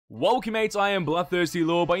Welcome mates, I am Bloodthirsty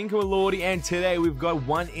Lord by Inco Lordy, and today we've got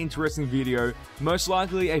one interesting video, most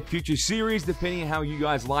likely a future series depending on how you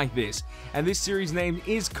guys like this. And this series name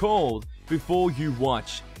is called Before You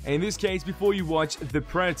Watch. And in this case, Before You Watch The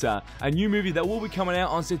Predator, a new movie that will be coming out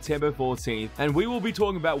on September 14th. And we will be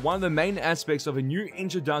talking about one of the main aspects of a new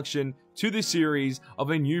introduction to the series of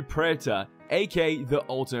a new Predator, aka the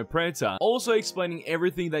Ultimate Predator, also explaining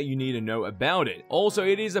everything that you need to know about it. Also,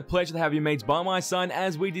 it is a pleasure to have you mates by my side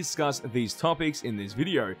as we discuss these topics in this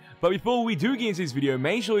video. But before we do get into this video,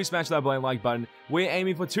 make sure you smash that like button. We're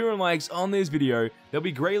aiming for 200 likes on this video. That'll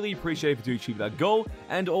be greatly appreciated if you do achieve that goal.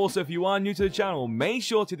 And also, if you are new to the channel, make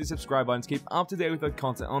sure to hit the subscribe button to keep up to date with the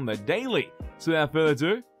content on the daily. So without further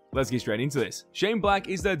ado, let's get straight into this. Shane Black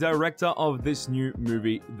is the director of this new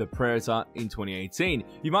movie, The Predator, in 2018.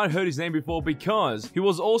 You might have heard his name before because he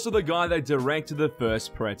was also the guy that directed the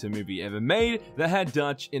first Predator movie ever made that had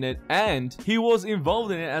Dutch in it, and he was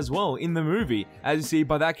involved in it as well in the movie, as you see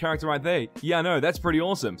by that character right there. Yeah, I know, that's pretty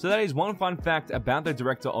awesome. So that is one fun fact about the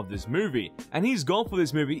director of this movie. And his goal for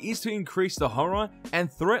this movie is to increase the horror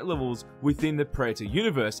and threat levels within the Predator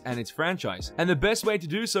universe and its franchise. And the best way to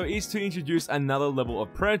do so is to introduce another level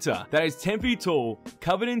of Predator that is 10 feet tall,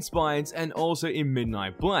 covered in spines, and also in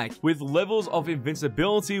midnight black, with levels of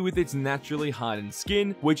invincibility with its naturally hardened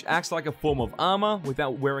skin, which acts like a form of armor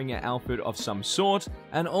without wearing an outfit of some sort,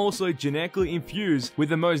 and also genetically infused with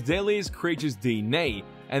the most deadliest creature's DNA.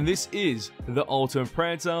 And this is the Ultimate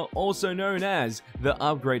Predator, also known as the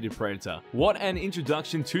Upgraded Predator. What an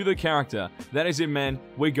introduction to the character. That is it, man.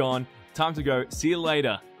 We're gone. Time to go. See you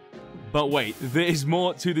later. But wait, there is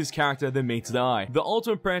more to this character than meets the eye. The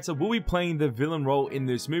Ultimate Predator will be playing the villain role in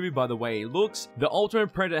this movie by the way it looks. The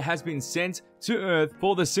Ultimate Predator has been sent to Earth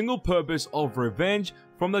for the single purpose of revenge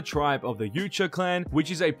from the tribe of the Yucha clan,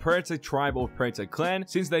 which is a Predator tribe or Predator clan,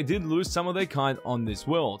 since they did lose some of their kind on this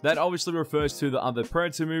world. That obviously refers to the other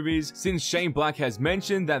Predator movies, since Shane Black has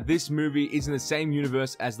mentioned that this movie is in the same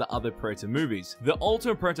universe as the other Predator movies. The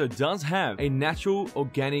Ultimate Predator does have a natural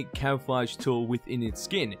organic camouflage tool within its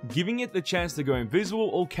skin, giving it the chance to go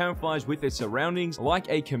invisible or camouflage with its surroundings like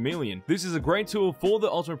a chameleon. This is a great tool for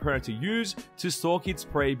the Ultimate Predator to use to stalk its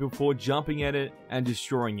prey before jumping at it and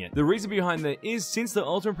destroying it. The reason behind that is since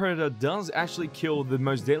the Ultimate Predator does actually kill the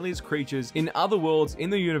most deadliest creatures in other worlds in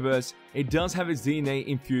the universe, it does have its DNA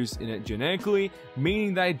infused in it genetically,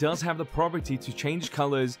 meaning that it does have the property to change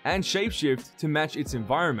colors and shapeshift to match its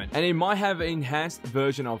environment, and it might have an enhanced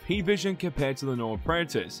version of heat vision compared to the normal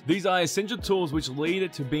predators. These are essential tools which lead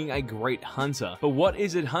it to being a great hunter. But what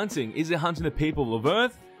is it hunting? Is it hunting the people of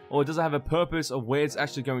Earth? Or does it have a purpose of where it's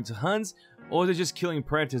actually going to hunt? Or is it just killing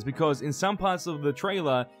predators? Because in some parts of the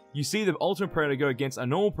trailer, you see the Ultimate Predator go against a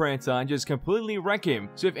normal predator and just completely wreck him.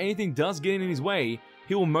 So if anything does get in his way,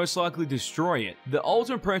 he will most likely destroy it. The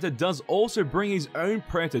Ultimate Predator does also bring his own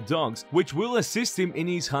Predator dogs, which will assist him in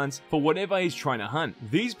his hunts for whatever he's trying to hunt.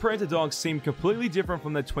 These Predator dogs seem completely different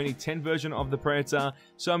from the 2010 version of the Predator,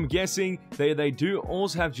 so I'm guessing they do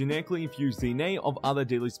also have genetically infused DNA of other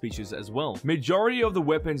deadly species as well. Majority of the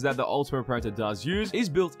weapons that the Ultimate Predator does use is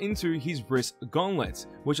built into his wrist gauntlets,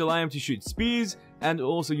 which allow him to shoot spears and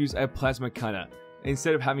also use a plasma cutter.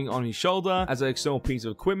 Instead of having on his shoulder as an external piece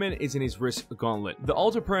of equipment, it's in his wrist gauntlet. The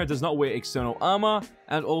Ultimate Predator does not wear external armor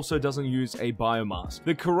and also doesn't use a biomask.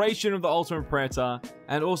 The creation of the Ultimate Predator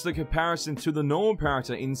and also the comparison to the normal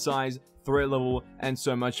Predator in size, threat level, and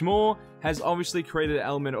so much more has obviously created an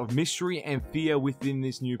element of mystery and fear within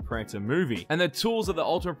this new Predator movie. And the tools that the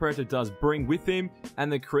Ultimate Predator does bring with him,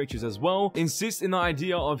 and the creatures as well, insist in the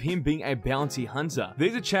idea of him being a bounty hunter.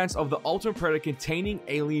 There's a chance of the Ultimate Predator containing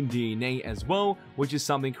alien DNA as well, which is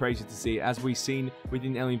something crazy to see, as we've seen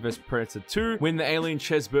within Alien vs Predator 2, when the alien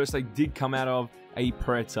chest burst did come out of a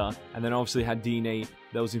Predator, and then obviously had DNA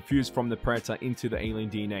that was infused from the Predator into the alien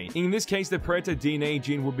DNA. In this case, the Predator DNA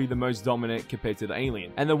gene would be the most dominant compared to the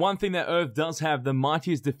alien. And the one thing that Earth does have, the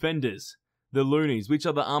mightiest defenders, the Loonies, which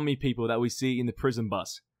are the army people that we see in the prison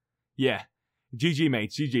bus. Yeah. GG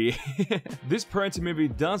mates, GG. This Predator movie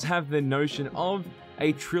does have the notion of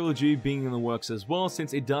a trilogy being in the works as well,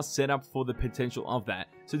 since it does set up for the potential of that.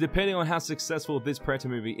 So depending on how successful this Predator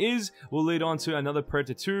movie is, will lead on to another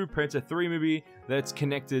Predator 2, Predator 3 movie that's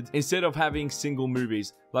connected instead of having single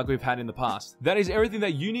movies like we've had in the past. That is everything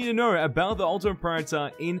that you need to know about the Ultimate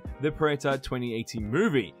Predator in the Predator 2018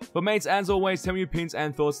 movie. But mates, as always, tell me your opinions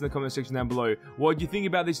and thoughts in the comment section down below. What do you think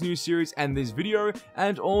about this new series and this video?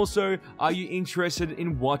 And also, are you interested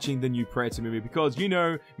in watching the new Predator movie? Because you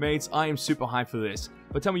know, mates, I am super hyped for this.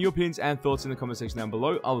 but tell me your opinions and thoughts in the comment section down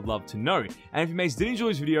below. I would love to know. And if you mates did enjoy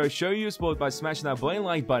this video, show your support by smashing that button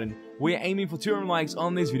like button. We're aiming for 200 likes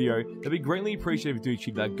on this video. That'd be greatly appreciated if you do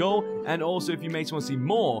achieve that goal. And also, if you mates want to see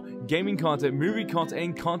more gaming content, movie content,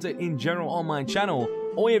 and content in general on my channel,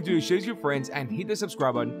 all you have to do is share with your friends and hit the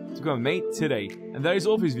subscribe button to become a mate today. And that is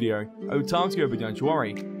all for this video. Oh, time to go, but don't you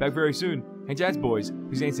worry. Back very soon. And Jazz boys,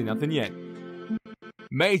 who ain't seen nothing yet.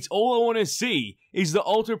 Mates, all I want to see is the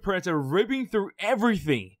Ultra Predator ripping through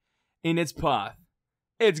everything in its path.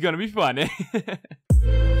 It's gonna be fun.